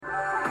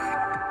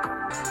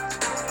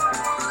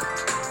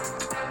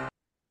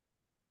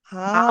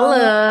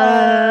Holla.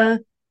 Holla.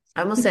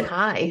 I almost said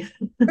hi.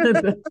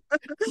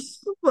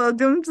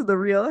 Welcome to the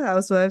Real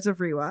Housewives of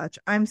Rewatch.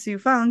 I'm Sue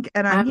Funk,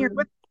 and I'm here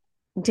with.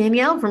 I'm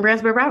Danielle from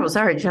Raspberry Bravo.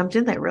 Sorry, jumped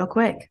in there real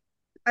quick.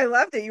 I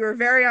loved it. You were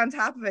very on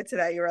top of it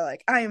today. You were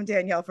like, "I am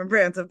Danielle from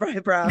Brands of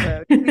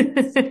Bravo."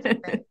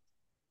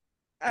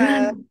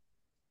 Uh,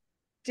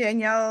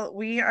 Danielle,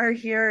 we are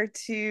here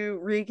to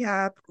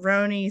recap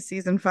RHONY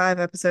season 5,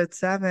 episode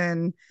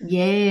 7.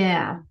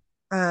 Yeah.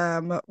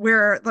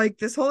 Where like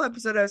this whole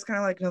episode, I was kind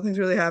of like, nothing's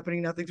really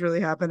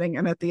happening,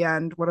 and at the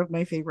end, one of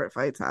my favorite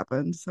fights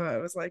happened. So I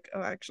was like,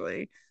 oh,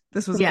 actually,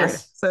 this was a great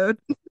Yes. episode.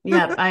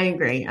 Yep, I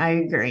agree. I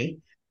agree.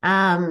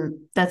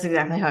 That's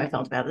exactly how I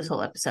felt about this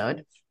whole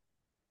episode.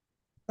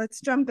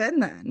 Let's jump in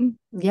then.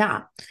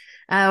 Yeah.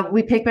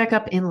 We pick back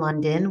up in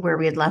London where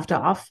we had left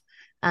off.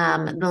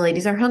 The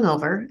ladies are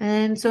hungover,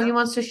 and Sonia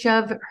wants to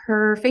shove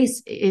her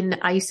face in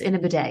ice in a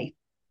bidet.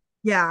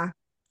 Yeah,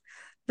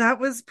 that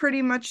was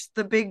pretty much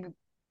the big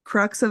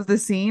crux of the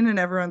scene, and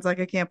everyone's like,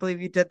 I can't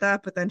believe you did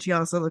that. But then she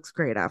also looks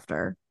great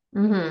after.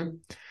 hmm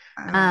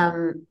Um,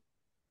 Um,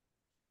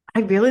 I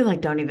really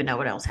like don't even know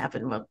what else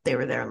happened while they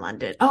were there in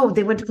London. Oh,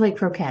 they went to play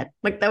croquet.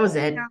 Like that was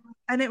it. yeah.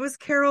 And it was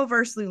Carol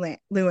versus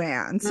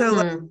Luann. So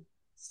like, hmm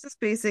it's just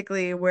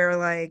basically where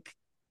like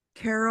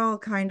Carol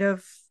kind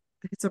of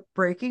hits a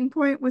breaking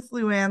point with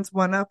Luann's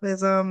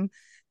one-upism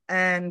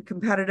and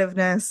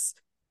competitiveness.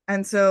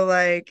 And so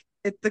like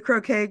the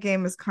croquet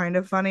game is kind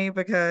of funny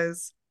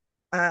because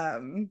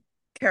um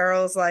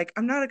Carol's like,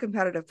 I'm not a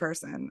competitive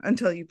person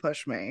until you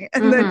push me.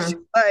 And then she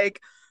hmm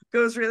like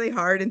goes really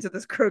hard into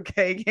this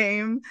croquet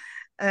game.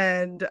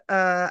 And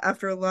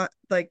after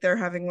like they're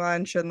having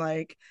lunch and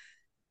like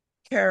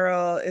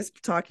Carol is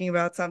talking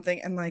about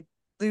something and like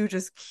Lou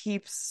just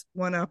keeps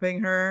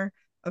one-upping her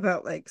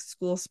about like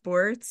school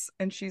sports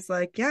and she's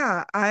like,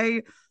 "Yeah,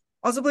 I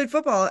also played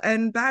football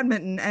and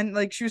badminton." And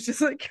like she was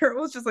just like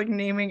Carol was just like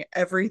naming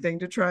everything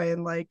to try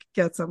and like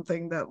get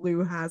something that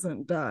Lou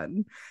hasn't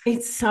done.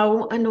 It's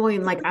so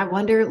annoying. Like I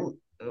wonder,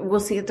 we'll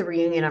see at the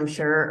reunion, I'm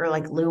sure, or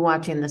like Lou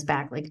watching this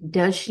back. Like,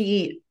 does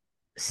she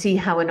see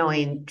how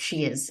annoying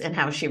she is and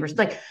how she was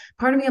like?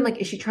 Part of me, I'm like,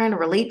 is she trying to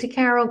relate to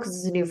Carol because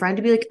it's a new friend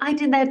to be like, I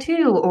did that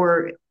too,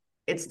 or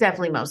it's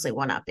definitely mostly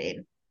one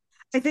upping.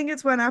 I think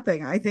it's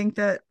one-upping. I think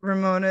that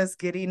Ramona's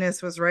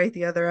giddiness was right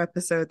the other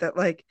episode that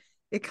like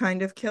it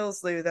kind of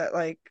kills Lou that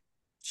like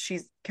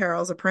she's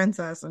Carol's a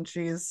princess and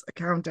she's a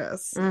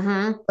countess.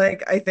 hmm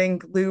Like, I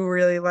think Lou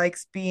really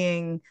likes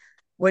being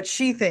what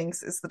she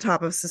thinks is the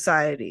top of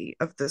society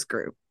of this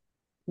group.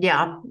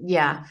 Yeah,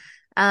 yeah.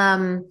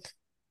 Um,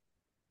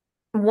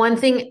 One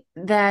thing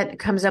that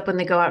comes up when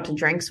they go out to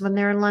drinks when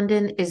they're in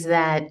London is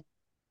that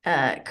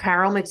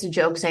Carol makes a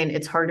joke saying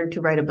it's harder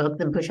to write a book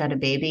than push out a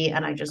baby.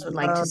 And I just would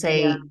like to Yeah.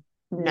 say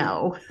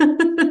no.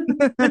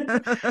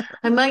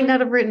 I might not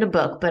have written a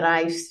book, but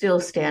I still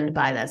stand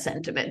by that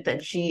sentiment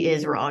that she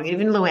is wrong.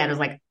 Even Luann is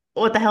like,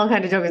 what the hell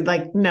kind of joke is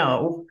like,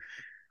 no.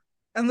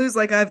 And Lou's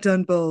like, I've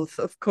done both,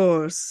 of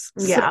course.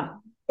 So, Yeah.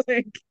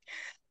 like,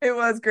 it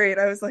was great.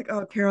 I was like,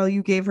 oh, Carol,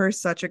 you gave her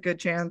such a good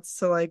chance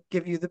to, like,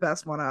 give you the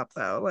best one up,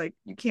 though. Like,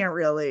 you can't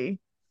really,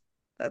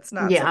 that's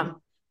not something Yeah.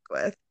 to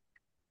work with.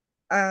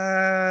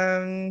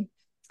 Um,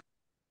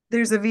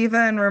 there's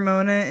Aviva and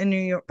Ramona in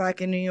New York,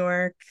 back in New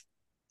York.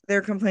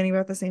 They're complaining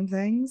about the same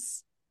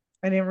things.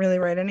 I didn't really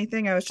write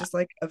anything. I was just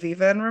like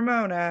Aviva and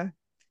Ramona.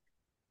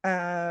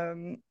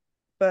 Um,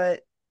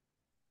 but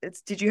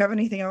it's did you have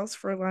anything else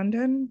for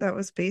London? That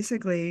was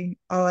basically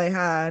all I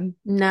had.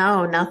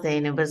 No,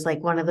 nothing. It was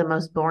like one of the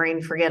most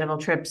boring, forgettable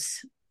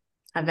trips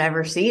I've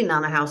ever seen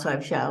on a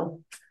housewife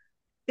show.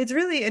 It's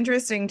really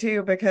interesting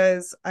too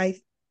because I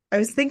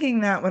was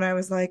thinking that when I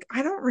was like,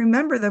 I don't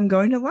remember them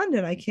going to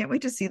London. I can't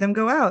wait to see them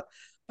go out.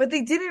 But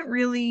they didn't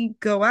really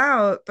go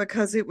out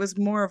because it was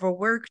more of a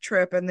work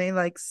trip and they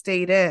like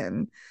stayed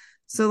in.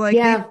 So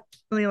like they didn't Yeah.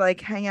 really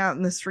like hang out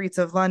in the streets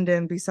of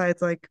London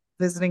besides like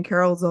visiting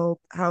Carol's old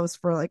house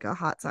for like a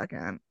hot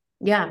second.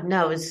 Yeah.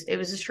 No, it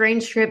was a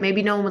strange trip.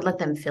 Maybe no one would let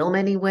them film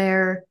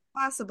anywhere.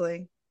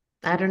 Possibly.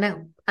 I don't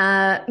know.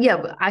 Yeah,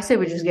 but I say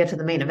we just get to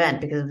the main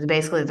event because it was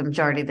basically the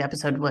majority of the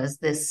episode was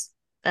this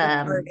The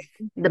um party.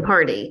 the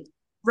party.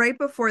 Right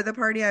before the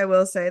party, I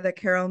will say that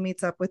Carol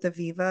meets up with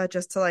Aviva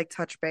just to like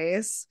touch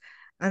base.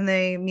 And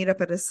they meet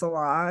up at a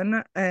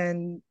salon.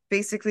 And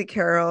basically,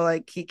 Carol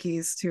like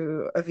kikis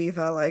to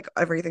Aviva like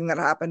everything that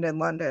happened in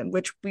London,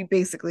 which we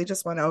basically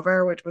just went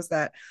over, which was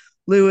that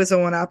Lou is a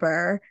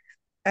one-upper.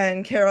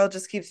 And Carol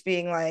just keeps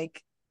being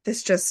like,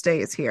 this just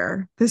stays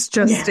here. This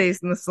just Yeah. stays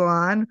in the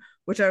salon,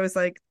 which I was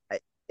like,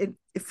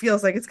 it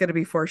feels like it's going to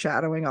be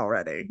foreshadowing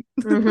already.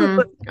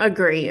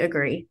 Agree,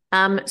 agree.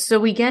 So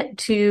we get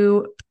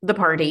to the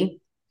party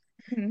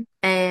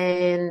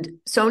and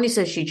Sony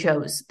says she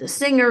chose the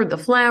singer, the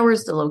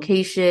flowers, the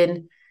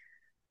location,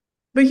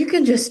 but you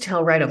can just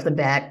tell right off the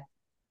bat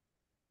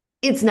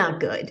it's not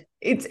good.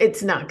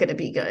 It's not going to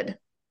be good.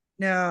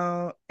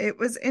 No, it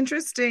was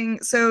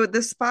interesting. So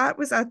the spot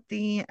was at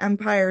the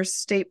Empire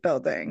State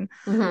Building.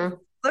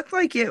 hmm Looked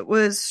like it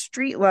was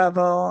street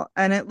level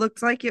and it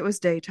looked like it was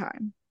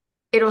daytime.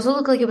 It also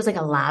looked like it was like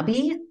a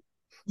lobby,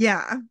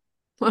 Yeah.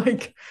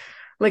 like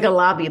like a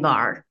lobby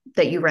bar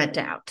that you rent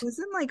out.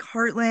 Wasn't like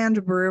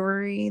Heartland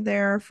Brewery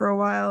there for a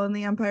while in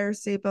the Empire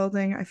State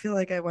Building? I feel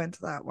like I went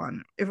to that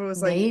one. If it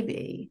was like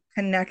Maybe.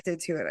 connected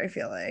to it, I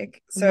feel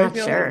like. I'm So I not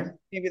feel like sure.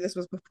 maybe this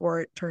was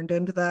before it turned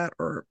into that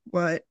or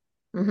what.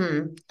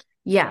 Hmm.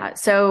 Yeah.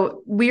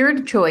 So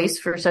weird choice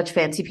for such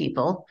fancy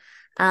people.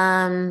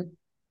 Um,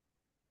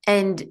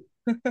 and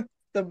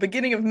The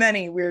beginning of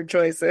many weird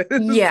choices.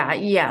 yeah,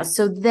 yeah.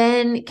 So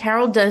then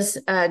Carol does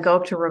go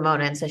up to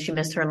Ramona and says she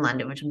missed her in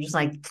London, which I'm just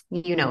like,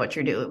 you know what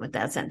you're doing with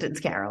that sentence,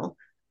 Carol.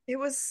 It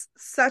was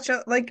such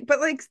a like, but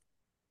like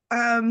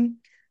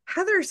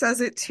Heather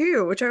says it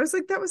too, which I was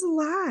like, that was a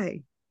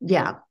lie.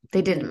 Yeah,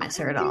 they didn't miss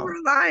her All of at you were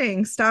all.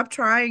 lying. Stop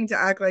trying to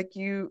act like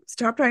you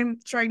stop trying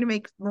to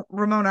make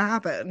Ramona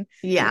happen.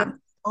 You guys Yeah,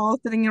 all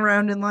sitting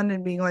around in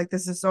London being like,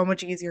 this is so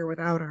much easier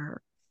without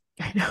her.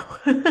 I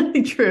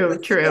know. True,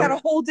 They had a true.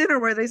 whole dinner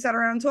where they sat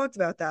around and talked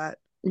about that.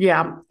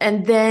 Yeah.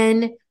 And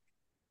then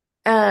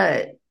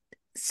uh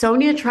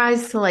Sonia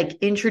tries to like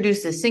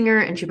introduce the singer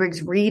and she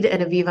brings Reed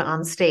and Aviva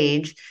on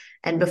stage.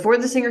 And before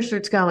the singer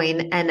starts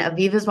going and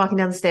Aviva's walking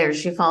down the stairs,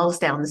 she falls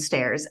down the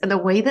stairs. And the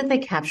way that they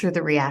capture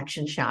the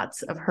reaction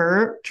shots of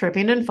her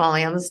tripping and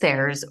falling on the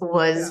stairs Yeah.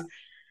 was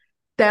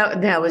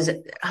that was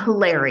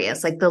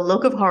hilarious. Like the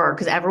look of horror,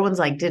 because everyone's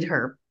like, did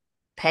her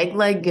peg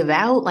leg give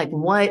out? Like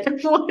what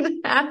what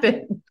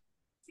happened?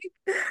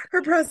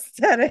 Her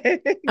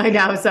prosthetic. I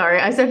know, sorry.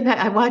 I said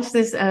I watched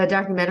this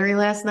documentary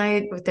last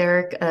night with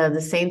Derek,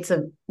 the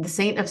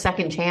Saint of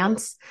Second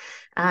Chance.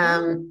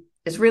 Oh,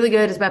 It's really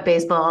good. It's about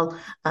baseball.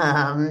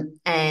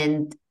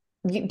 And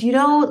do you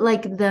know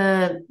like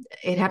the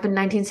it happened in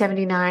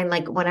 1979,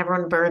 like when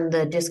everyone burned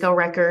the disco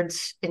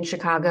records in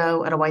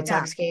Chicago at a White yeah.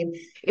 Sox game?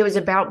 It was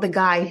about the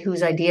guy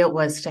whose idea it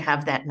was to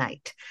have that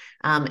night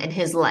in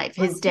his life.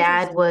 Oh, His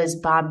dad interesting. was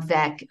Bob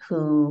Veck,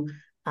 who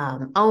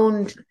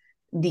owned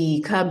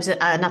the Cubs,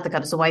 not the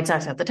Cubs, the White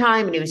Sox at the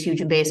time, and he was huge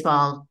in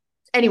baseball.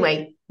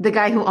 Anyway, the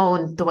guy who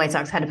owned the White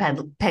Sox had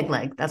a peg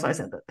leg. That's why I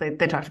said that.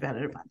 They talked about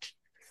it a bunch.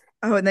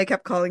 Oh, and they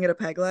kept calling it a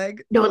peg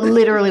leg. No, it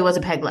literally was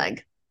a peg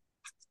leg.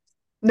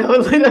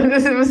 No,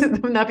 this was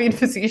I'm not being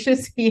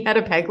facetious. He had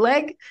a peg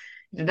leg.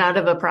 He did not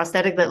have a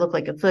prosthetic that looked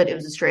like a foot. It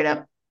was a straight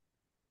up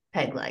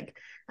peg leg.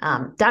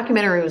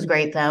 Documentary was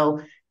great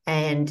though,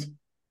 and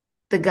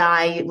the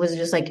guy was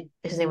just like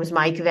his name was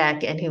Mike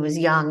Veck and he was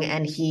young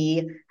and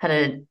he had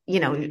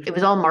it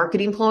was all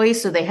marketing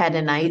ploys. So they had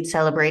a night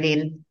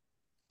celebrating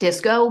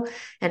disco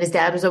and his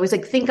dad was always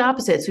like, think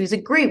opposite. So he's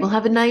like, great, we'll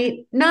have a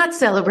night not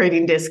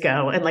celebrating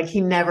disco. And like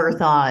he never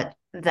thought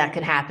that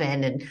could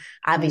happen. And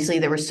obviously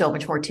there was so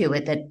much more to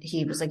it that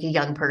he was like a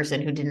young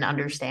person who didn't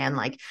understand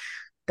like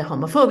the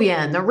homophobia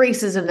and the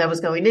racism that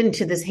was going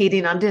into this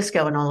hating on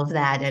disco and all of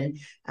that. And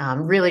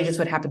really just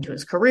what happened to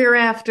his career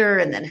after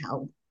and then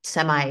how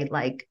semi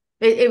like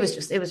it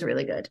was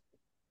really good.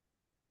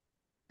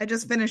 I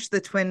just finished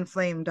the Twin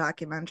Flame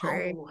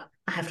documentary. Oh,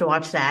 I have to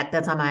watch that.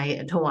 That's on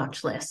my to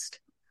watch list.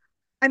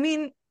 I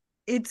mean,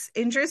 it's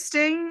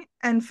interesting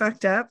and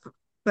fucked up,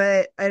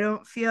 but I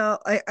don't feel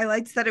I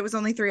liked that it was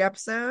only 3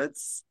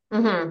 episodes,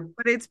 Mm-hmm.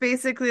 but it's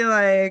basically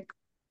like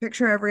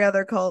picture every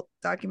other cult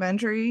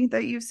documentary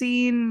that you've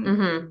seen,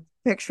 Mm-hmm.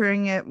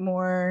 picturing it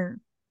more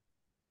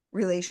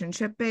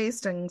relationship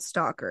based and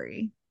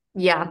stalkery.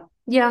 Yeah.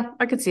 Yeah,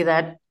 I could see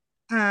that.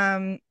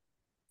 Um,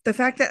 the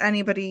fact that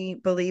anybody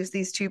believes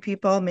these two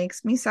people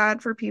makes me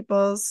sad for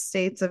people's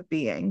states of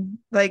being.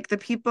 Like the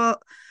people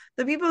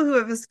who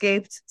have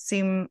escaped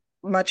seem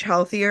much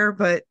healthier,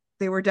 but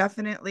they were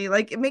definitely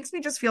like it makes me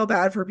just feel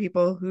bad for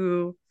people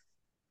who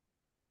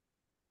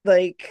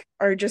like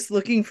are just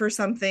looking for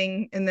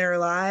something in their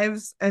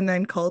lives and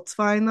then cults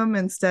find them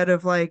instead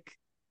of like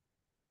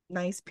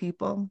nice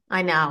people.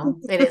 I know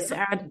it is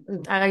sad.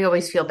 I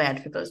always feel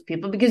bad for those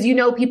people because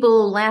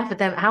people laugh at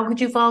them. How could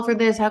you fall for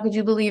this? How could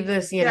you believe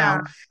this? Yeah,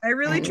 I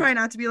really And try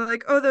not to be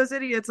like, oh, those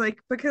idiots, like,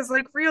 because,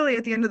 like, really,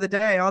 at the end of the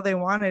day, all they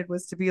wanted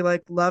was to be,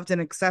 like, loved and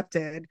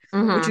accepted,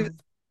 which is mhm.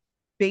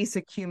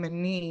 basic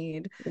human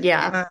need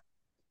Yeah. uh,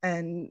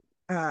 and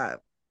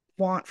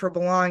want for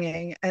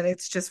belonging. And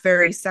it's just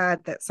very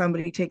sad that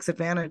somebody takes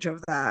advantage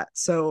of that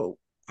so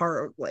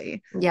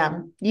horribly. Yeah.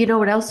 You know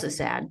what else is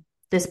sad?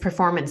 This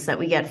performance that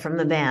we get from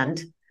the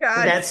band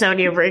God. that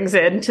Sonia brings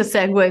in to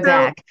segue So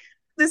back.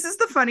 this is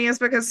the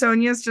funniest because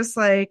Sonia's just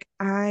like,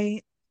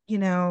 I, you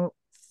know,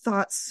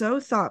 thought so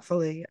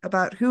thoughtfully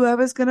about who I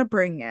was going to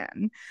bring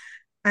in.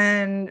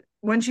 And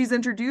when she's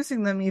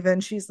introducing them, even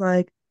she's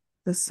like,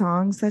 the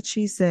songs that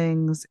she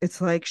sings,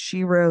 it's like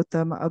she wrote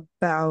them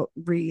about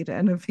Reed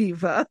and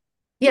Aviva.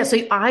 Yeah, so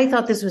I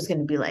thought this was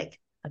going to be like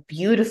a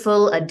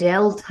beautiful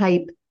Adele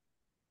type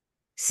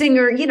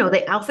singer.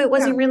 The outfit Yeah.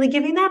 wasn't really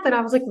giving that, but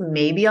I was like,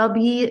 maybe I'll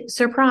be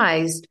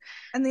surprised.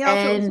 And the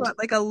outfit was And what,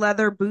 like a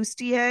leather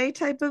bustier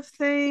type of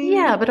thing.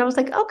 yeah, but I was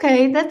like,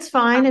 okay, that's Yeah.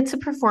 fine. It's a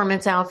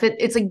performance outfit.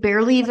 It's like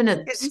barely even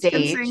a Kittens can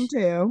sing stage.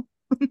 too.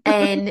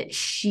 And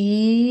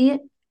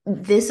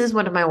this is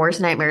one of my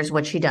worst nightmares,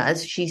 what she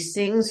does. She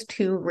sings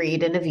to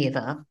Reed and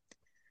Aviva.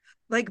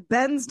 like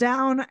bends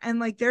down and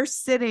like they're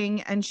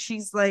sitting and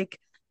she's like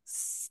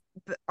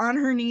on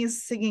her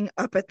knees singing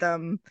up at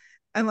them.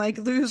 And like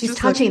Lou's She's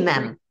just like, touching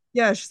them.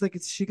 yeah, she's like,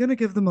 is she gonna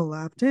give them a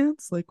lap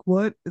dance? Like,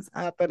 what is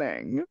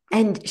happening?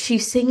 And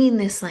she's singing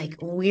this like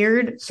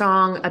weird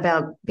song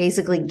about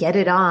basically get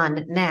it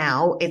on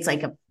now. It's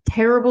like a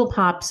terrible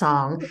pop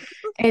song.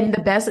 And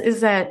the best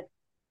is that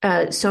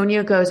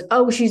Sonia goes,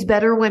 oh, she's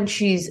better when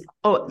she's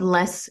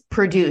less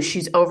produced.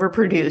 She's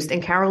overproduced.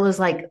 And Carol is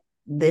like,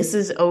 this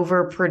is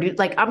overproduced.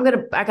 Like,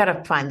 I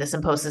gotta find this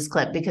and post this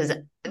clip because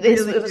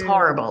Really it was do.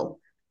 horrible.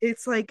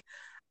 It's like,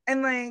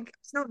 and like,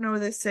 I don't know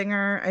this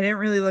singer. I didn't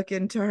really look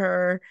into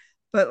her,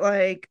 but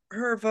like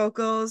her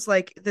vocals,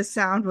 like the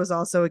sound was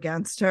also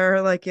against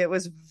her. Like it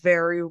was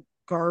very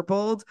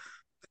garbled.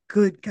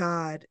 Good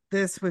God,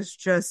 this was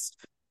just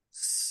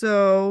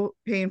so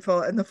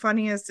painful. And the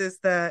funniest is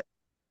that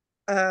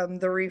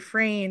the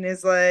refrain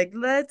is like,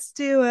 let's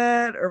do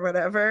it or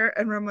whatever.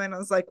 And Ramona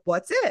was like,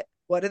 what's it?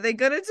 What are they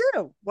gonna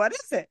do? What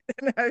is it?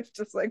 And I was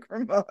just like,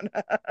 Ramona.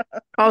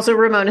 Also,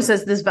 Ramona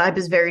says this vibe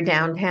is very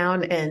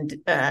downtown, and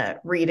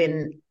Reed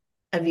and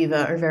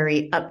Aviva are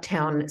very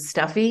uptown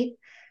stuffy.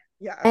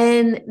 Yes.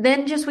 And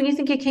then, just when you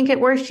think it can't get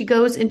worse, she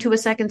goes into a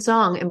second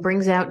song and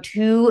brings out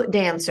two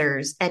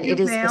dancers, and You it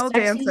is a male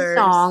sexy dancers.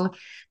 song.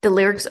 The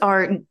lyrics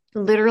are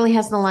literally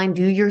has the line,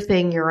 "Do your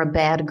thing, you're a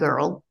bad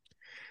girl."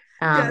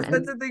 Yes, that's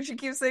And the thing. She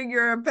keeps saying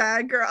you're a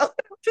bad girl.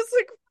 I'm just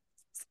like,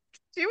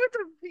 do with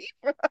the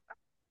beef.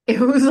 it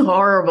was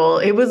horrible.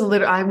 It was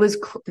literally, I was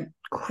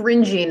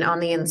cringing on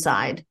the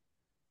inside.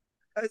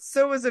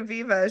 So was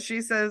Aviva.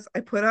 She says,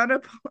 I put on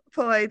a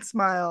polite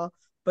smile,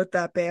 but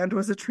that band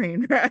was a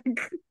train wreck.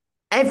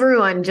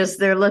 Everyone just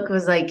their look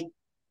was like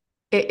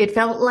it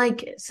felt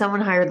like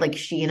someone hired like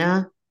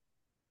Sheena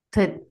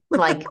to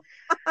like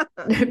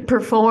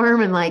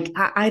perform and like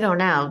I don't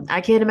know.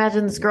 I can't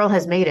imagine this girl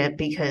has made it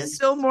because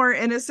Still more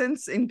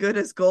innocence in Good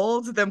as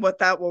Gold than what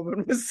that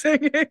woman was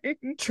singing.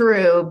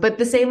 true, but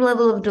the same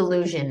level of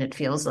delusion it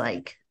feels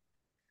like.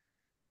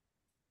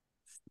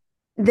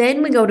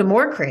 Then we go to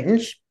more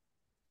cringe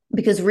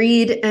because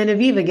Reed and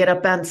Aviva get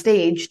up on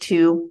stage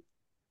to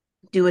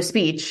do a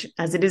speech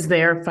as it is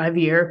their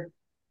 5-year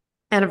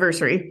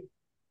anniversary.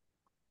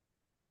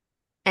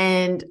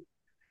 And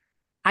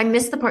I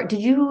missed the part.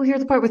 Did you hear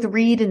the part with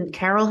Reed and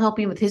Carol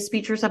helping with his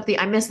speech or something?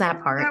 I missed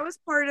that That part. was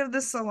part of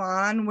the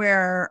salon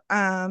where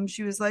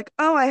she was like,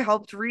 "Oh, I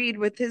helped Reed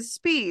with his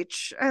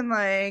speech." And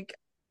like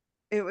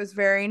it was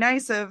very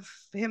nice of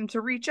him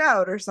to reach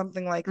out or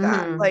something like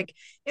that. Hmm. Like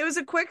it was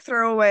a quick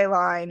throwaway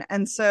line.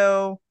 And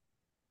so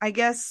I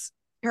guess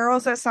Carol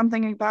says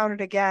something about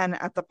it again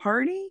at the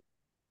party,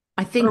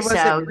 I or think was it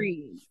so.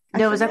 Reed? I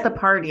No, it was at forget. the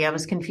party. I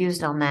was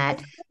confused on I that.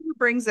 forget who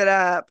brings it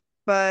up,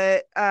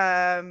 but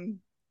Aviva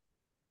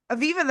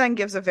then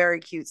gives a very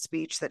cute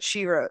speech that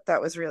she wrote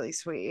that was really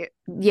sweet.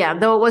 Yeah,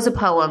 though it was a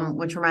poem,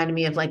 which reminded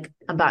me of like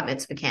a bat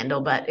mitzvah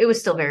candle, but it was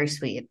still very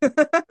sweet.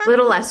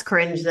 Little less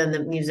cringe than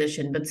the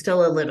musician, but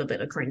still a little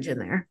bit of cringe in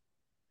there.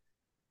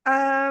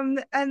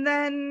 And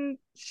then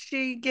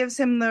she gives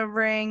him the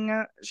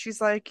ring.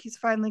 She's like, he's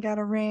finally got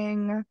a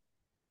ring.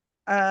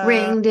 Uh,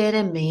 Ring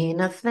didn't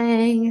mean a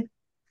thing.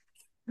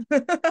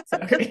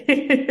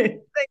 Sorry.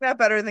 think that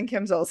better than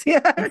Kim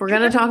If we're Zolciak.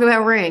 gonna talk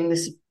about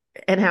rings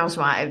and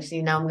housewives,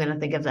 I'm gonna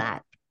think of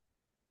that.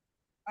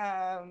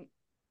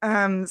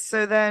 Um,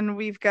 so then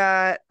we've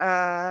got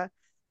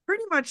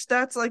pretty much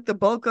that's like the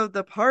bulk of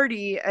the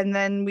party, and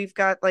then we've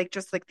got like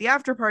just like the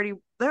after party,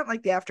 not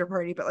like the after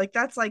party, but like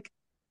that's like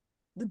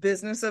the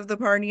business of the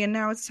party, and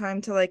now it's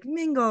time to like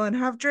mingle and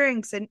have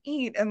drinks and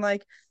eat and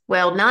like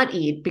Well, not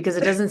eat because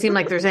it doesn't seem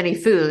like there's any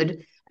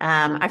food.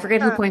 I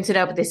forget who uh, points it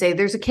out, but they say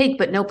there's a cake,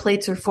 but no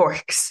plates or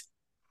forks.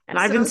 And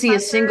I didn't so see a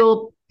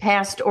single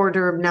passed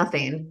order of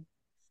nothing.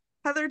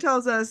 Heather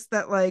tells us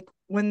that like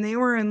when they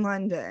were in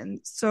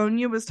London,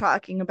 Sonia was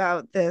talking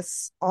about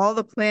this, all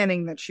the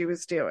planning that she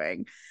was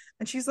doing.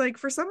 And she's like,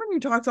 for someone who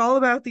talks all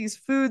about these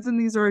foods and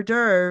these hors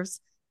d'oeuvres,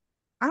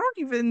 I don't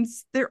even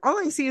there all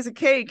I see is a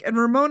cake. And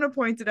Ramona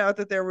pointed out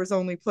that there was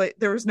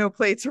no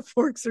plates or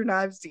forks or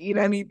knives to eat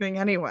anything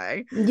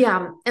anyway.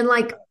 Yeah. And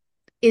like,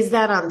 is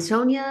that on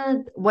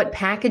Sonia? What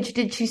package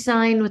did she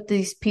sign with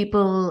these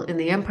people in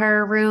the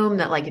Empire Room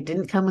that like it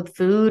didn't come with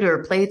food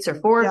or plates or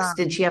Yeah, forks?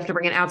 Did she have to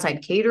bring an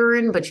outside caterer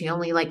in, but she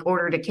only like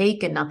ordered a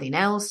cake and nothing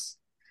else?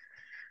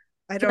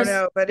 I don't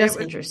know, but it Just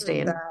was really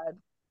interesting. sad.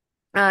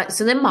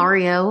 So then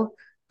Mario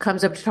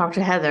comes up to talk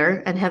to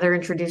Heather, and Heather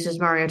introduces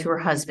Mario to her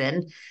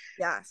husband.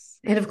 Yes.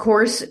 And of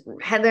course,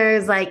 Heather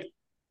is like,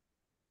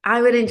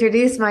 I would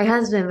introduce my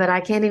husband, but I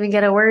can't even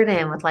get a word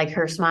in with like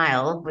her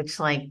smile, which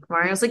like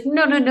Mario's like,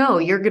 no, no, no,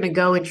 you're gonna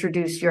go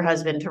introduce your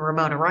husband to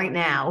Ramona right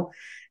now.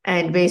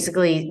 And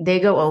basically they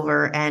go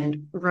over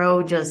and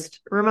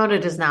Ramona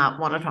does not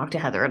want to talk to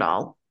Heather at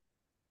all.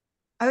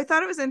 I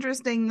thought it was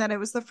interesting that it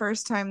was the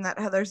first time that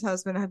Heather's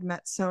husband had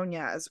met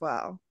Sonia as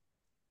well.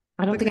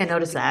 I don't think I Because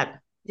noticed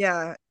that.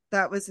 yeah,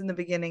 that was in the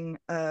beginning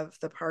of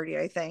the party,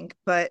 I think.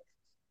 But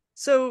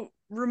so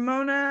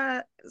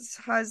Ramona's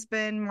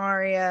husband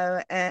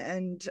Mario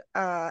and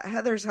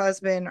Heather's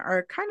husband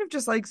are kind of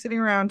just like sitting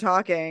around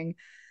talking,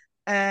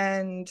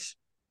 and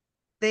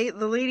the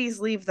ladies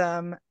leave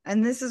them,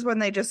 and this is when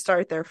they just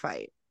start their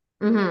fight.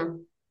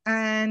 Mm-hmm.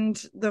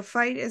 And the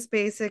fight is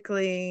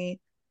basically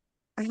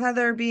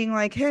Heather being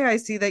like, "Hey, I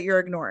see that you're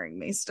ignoring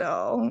me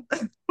still."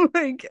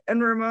 Like,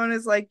 and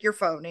Ramona's like, "You're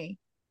phony.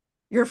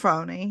 You're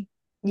phony."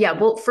 Yeah,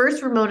 well,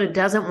 first Ramona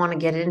doesn't want to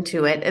get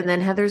into it, and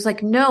then Heather's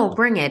like, "No,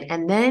 bring it."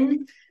 And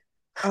then,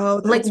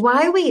 Oh, like, that's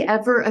why we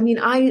ever, I mean,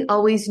 I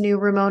always knew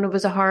Ramona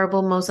was a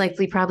horrible, most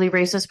likely probably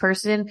racist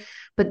person,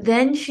 but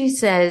then she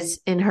says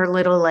in her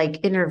little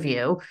like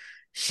interview,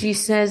 she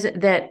says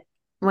that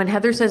when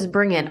Heather says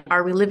bring it,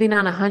 are we living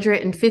on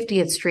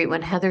 150th Street?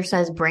 When Heather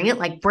says bring it,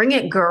 like bring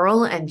it,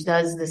 girl, and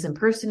does this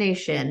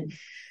impersonation.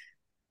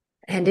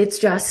 And it's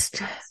just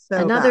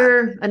so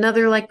bad.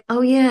 another like,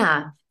 oh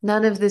yeah,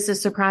 none of this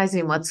is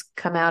surprising what's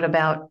come out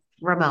about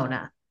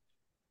Ramona.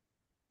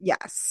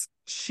 Yes,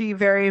 she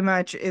very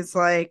much is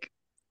like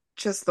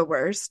just the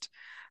worst.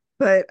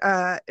 But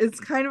it's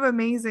kind of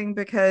amazing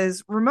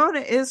because Ramona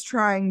is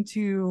trying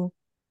to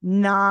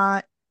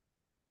not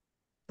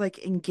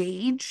like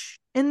engage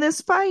in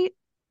this fight.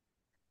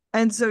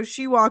 And so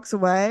she walks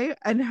away,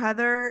 and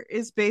Heather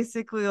is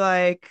basically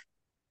like,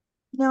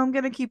 "No, I'm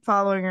gonna keep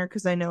following her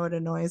because I know it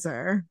annoys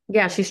her."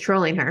 Yeah, she's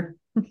trolling her.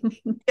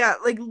 Yeah,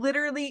 like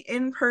literally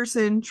in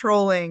person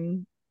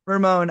trolling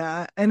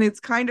Ramona. And it's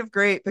kind of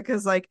great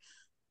because like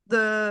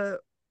the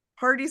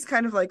party's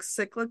kind of like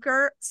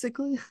cyclical.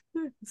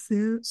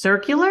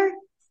 Circular?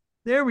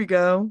 There we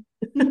go.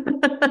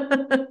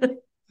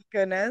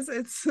 Goodness,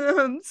 it's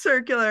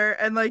circular,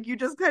 and like you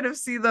just kind of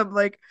see them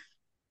like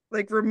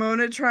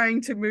Ramona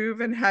trying to move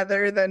and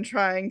Heather then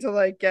trying to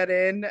like get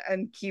in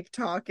and keep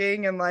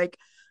talking, and like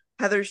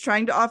Heather's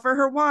trying to offer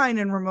her wine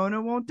and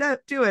Ramona won't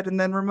do it, and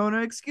then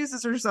Ramona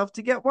excuses herself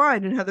to get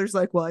wine, and Heather's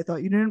like, "Well, I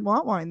thought you didn't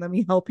want wine, let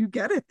me help you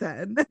get it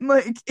then." And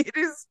like it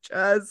is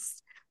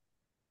just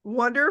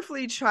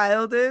wonderfully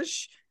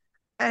childish.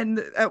 And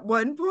at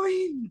one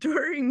point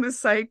during the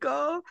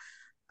cycle,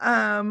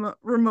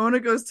 Ramona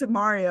goes to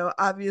Mario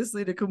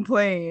obviously to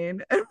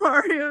complain, and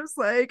Mario's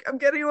like, "I'm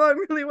getting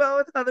along really well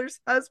with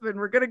Heather's husband,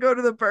 we're gonna go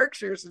to the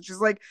Berkshires," and she's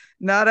like,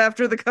 "Not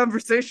after the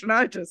conversation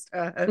I just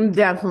had."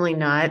 Definitely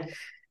not.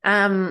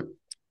 Um,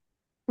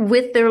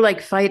 with their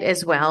like fight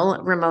as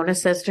well, Ramona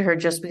says to her,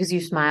 just because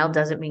you smile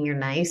doesn't mean you're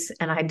nice.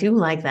 And I do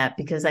like that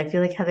because I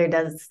feel like Heather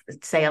does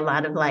say a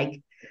lot of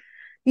like,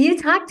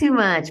 you talk too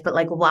much, but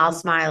like while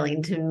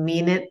smiling to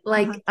mean it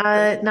like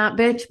 100%. not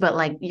bitch, but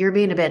like you're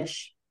being a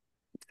bitch.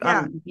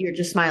 Yeah, You're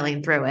just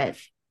smiling through it.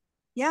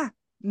 yeah,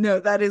 no,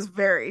 that is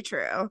very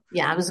true.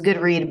 Yeah, it was a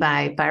good read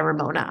by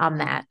Ramona on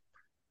that.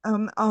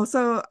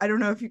 Also, I don't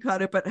know if you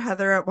caught it, but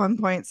Heather at one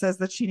point says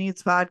that she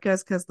needs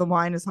vodkas because the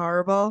wine is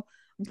horrible.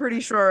 I'm pretty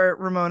sure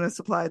Ramona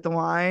supplied the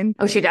wine.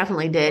 Oh, she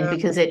definitely did uh,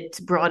 because it's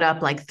brought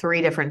up like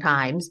three different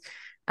times.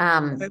 I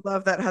Um,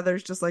 love that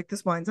Heather's just like,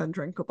 "This wine's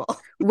undrinkable."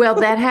 well,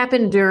 that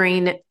happened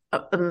during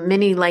a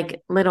mini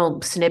like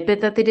little snippet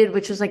that they did,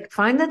 which is like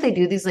fine that they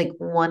do these like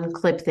one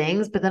clip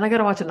things, but then I got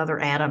to watch another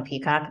ad on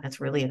Peacock and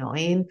it's really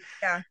annoying.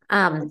 Yeah.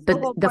 That's the But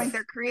whole point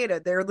they're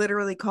created. They're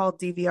literally called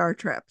DVR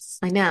trips.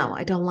 I know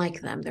I don't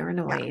like them; they're Yeah.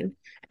 annoying.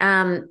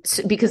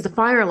 Because the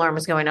fire alarm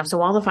is going off. So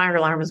while the fire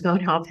alarm is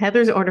going off,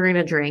 Heather's ordering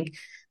a drink.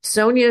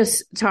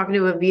 Sonia's talking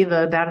to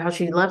Aviva about how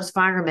she loves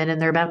firemen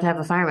and they're about to have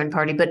a fireman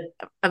party, but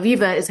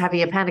Aviva is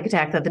having a panic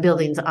attack that the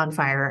building's on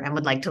fire and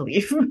would like to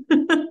leave.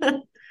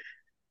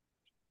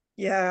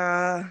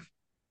 Yeah.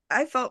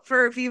 I felt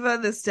for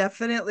Aviva, this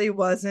definitely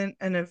wasn't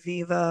an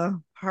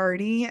Aviva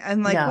party.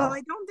 And like, well, I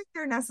No, don't think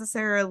they're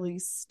necessarily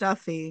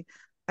stuffy.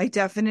 I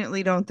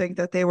definitely don't think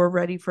that they were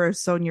ready for a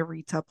Sonia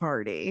Rita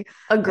party.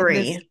 And this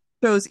agree.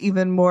 shows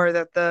even more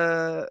that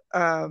the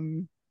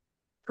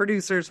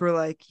producers were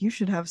like, "You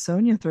should have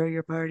Sonia throw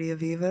your party,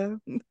 Aviva."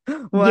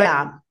 What?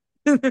 Yeah,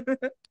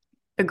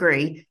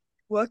 agree.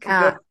 What could go?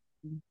 Uh,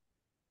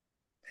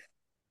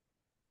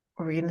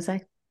 what were you gonna say?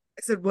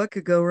 I said, "What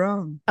could go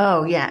wrong?"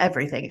 Oh yeah,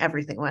 everything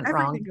went Everything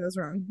wrong. goes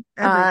wrong.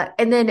 Everything.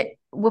 And then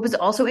what was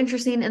also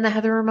interesting in the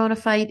Heather Ramona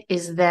fight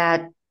is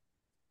that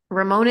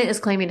Ramona is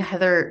claiming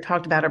Heather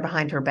talked about her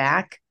behind her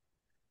back,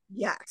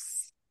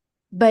 Yes.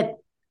 but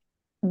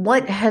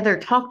what Heather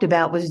talked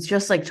about was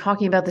just like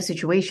talking about the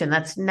situation.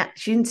 That's not,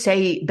 she didn't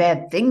say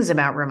bad things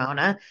about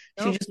Ramona.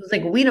 She Nope. just was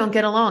like, we don't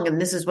get along and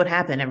this is what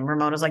happened. And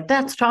Ramona's like,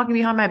 that's talking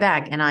behind my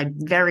back. And I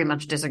very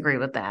much disagree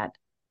with that.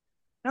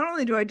 Not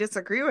only do I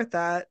disagree with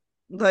that,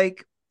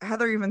 like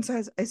Heather even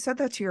says, "I said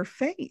that to your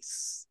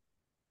face."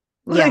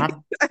 Like, Yeah.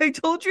 I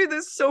told you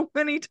this so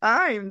many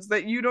times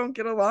that you don't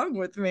get along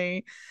with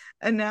me.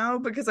 And now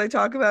because I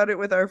talk about it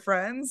with our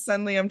friends,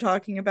 suddenly I'm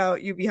talking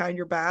about you behind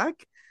your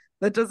back.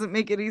 That doesn't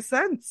make any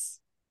sense.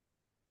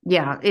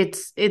 Yeah.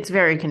 It's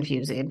very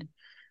confusing.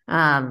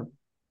 Um,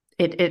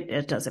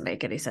 it doesn't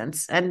make any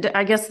sense. And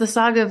I guess the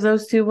saga of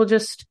those two will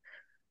just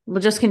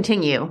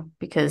continue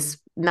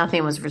because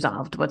nothing was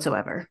resolved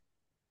whatsoever.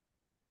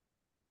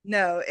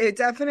 No, it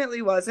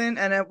definitely wasn't.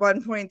 And at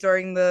one point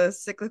during the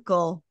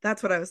cyclical,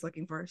 that's what I was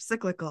looking for,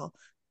 cyclical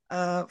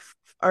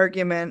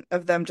argument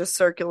of them just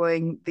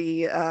circling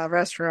the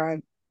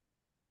restaurant,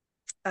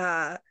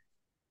 uh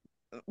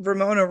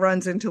Ramona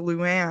runs into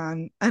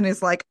Luann and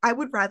is like, I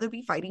would rather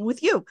be fighting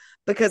with you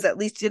because at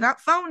least you're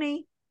not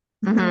phony.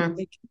 And Hmm.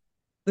 like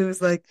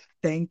Lou's like,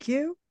 thank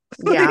you.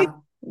 Like, Yeah. I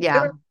Yeah.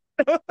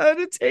 don't know how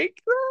to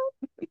take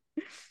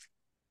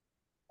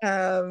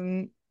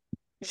that.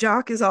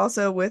 Jacques is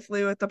also with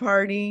Lou at the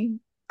party.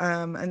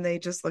 And they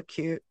just look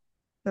cute.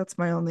 That's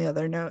my only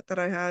other note that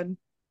I had.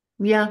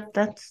 Yeah.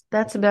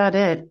 That's about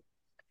it.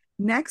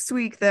 Next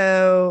week,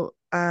 though,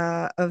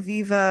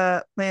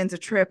 Aviva plans a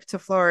trip to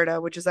Florida,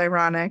 which is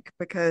ironic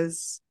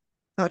because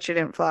I thought she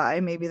didn't fly.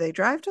 Maybe they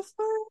drive to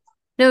Florida.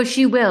 No,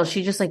 she will.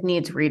 She just like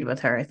needs Reed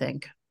with her, I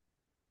think.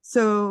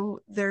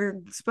 So they're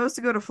supposed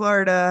to go to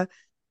Florida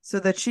so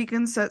that she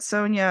can set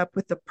Sonia up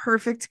with the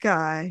perfect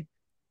guy,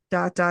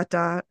 dot, dot,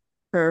 dot,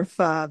 her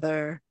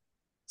father.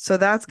 So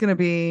that's going to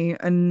be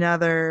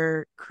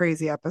another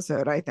crazy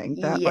episode, I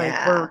think, that like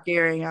we're Yeah.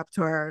 gearing up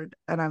toward,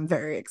 and I'm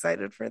very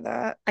excited for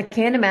that. I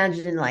can't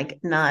imagine like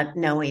not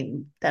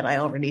knowing that I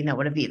already know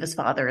what Aviva's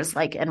father is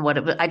like and what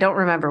it was. I don't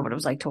remember what it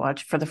was like to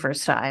watch for the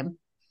first time.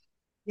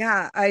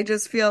 Yeah, I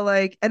just feel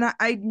like, and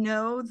I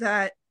know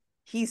that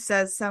he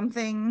says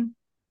something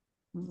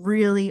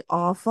really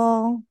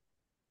awful.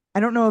 I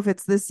don't know if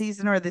it's this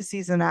season or the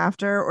season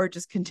after or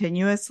just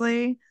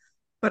continuously,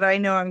 but I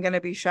know I'm going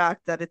to be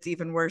shocked that it's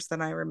even worse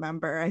than I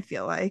remember. I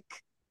feel like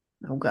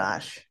Oh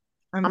gosh.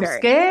 I'm I'm very,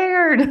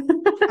 scared.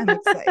 I'm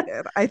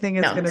excited. I think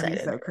No, it's I'm going to be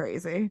excited. so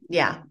crazy.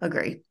 Yeah,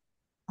 agree.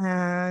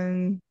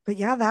 But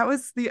yeah, that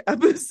was the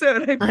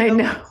episode. I I feel like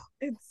know.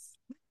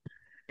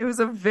 it was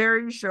a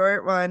very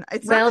short one.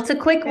 It's not Well, that it's a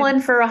quick it,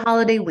 one for a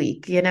holiday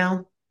week, you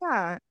know?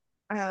 yeah.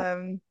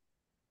 Um,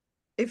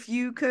 if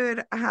you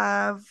could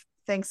have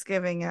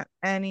Thanksgiving at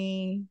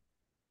any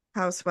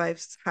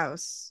housewife's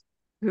house,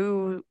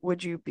 who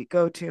would you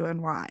go to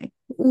and why?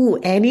 Ooh,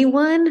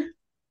 anyone?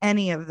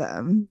 Any of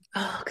them.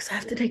 Oh, because I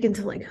have to take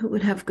into like who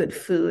would have good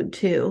food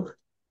too.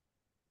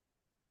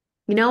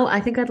 You know,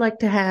 I think I'd like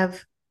to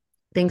have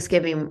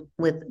Thanksgiving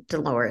with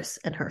Dolores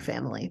and her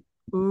family.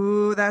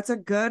 Ooh, that's a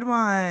good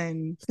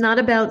one. It's not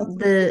about That's a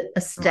really the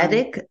good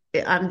one. aesthetic.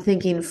 I'm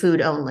thinking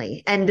food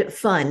only and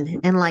fun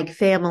and like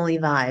family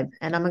vibe.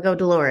 And I'm gonna go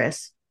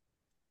Dolores.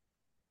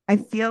 I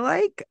feel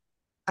like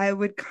I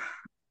would,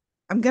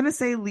 I'm gonna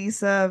say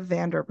Lisa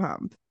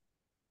Vanderpump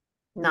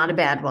Not a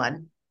bad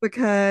one.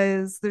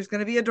 because there's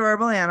gonna be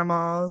adorable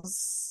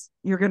animals.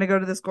 You're gonna go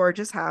to this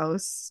gorgeous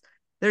house.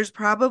 There's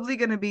probably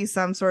gonna be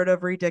some sort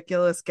of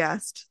ridiculous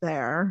guest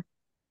there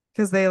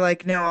because they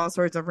like know all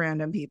sorts of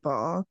random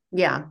people.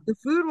 Yeah. The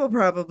food will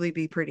probably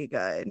be pretty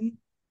good.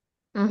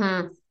 Hmm.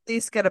 At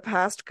least get a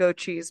past goat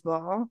cheese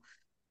ball.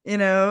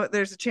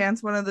 There's a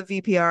chance one of the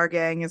VPR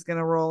gang is going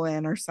to roll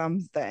in or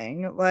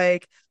something.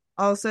 Like,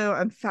 also,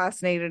 I'm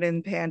fascinated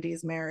in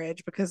Pandy's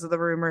marriage because of the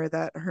rumor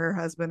that her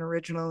husband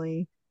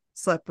originally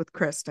slept with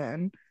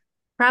Kristen.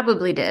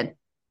 Probably did.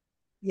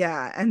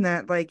 Yeah, and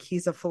that like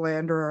he's a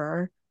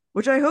philanderer,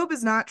 which I hope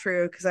is not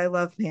true because I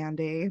love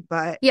Pandy,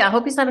 but Yeah, I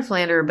hope he's not a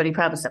philanderer, but he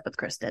probably slept with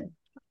Kristen.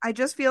 I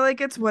just feel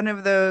like it's one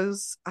of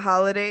those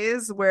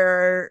holidays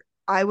where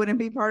I wouldn't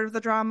be part of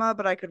the drama,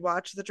 but I could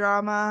watch the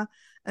drama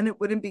and it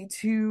wouldn't be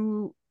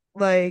too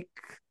like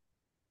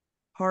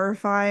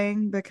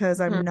horrifying because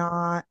Hmm.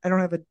 I don't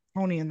have a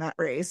pony in that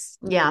race.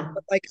 Yeah,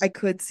 But like I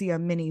could see a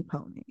mini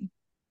pony.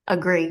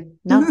 agree.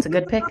 No, it's a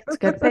good pick. It's a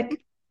good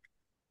pick.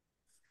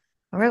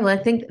 All right. Well,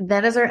 I think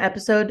that is our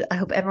episode. I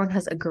hope everyone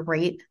has a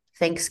great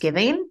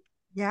Thanksgiving.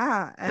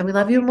 Yeah, And we and we'll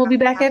love you, be and we'll be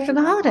back back after after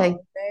the the holiday.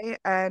 holiday.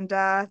 And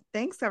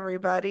thanks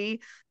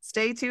everybody.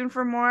 Stay tuned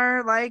for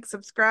more. Like,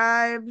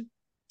 subscribe,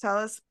 tell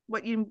us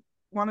what you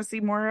want to see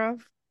more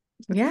of.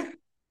 Yeah.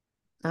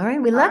 All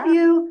right. We love Bye.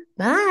 you.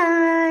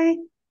 Bye.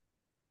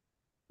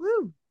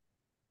 Woo.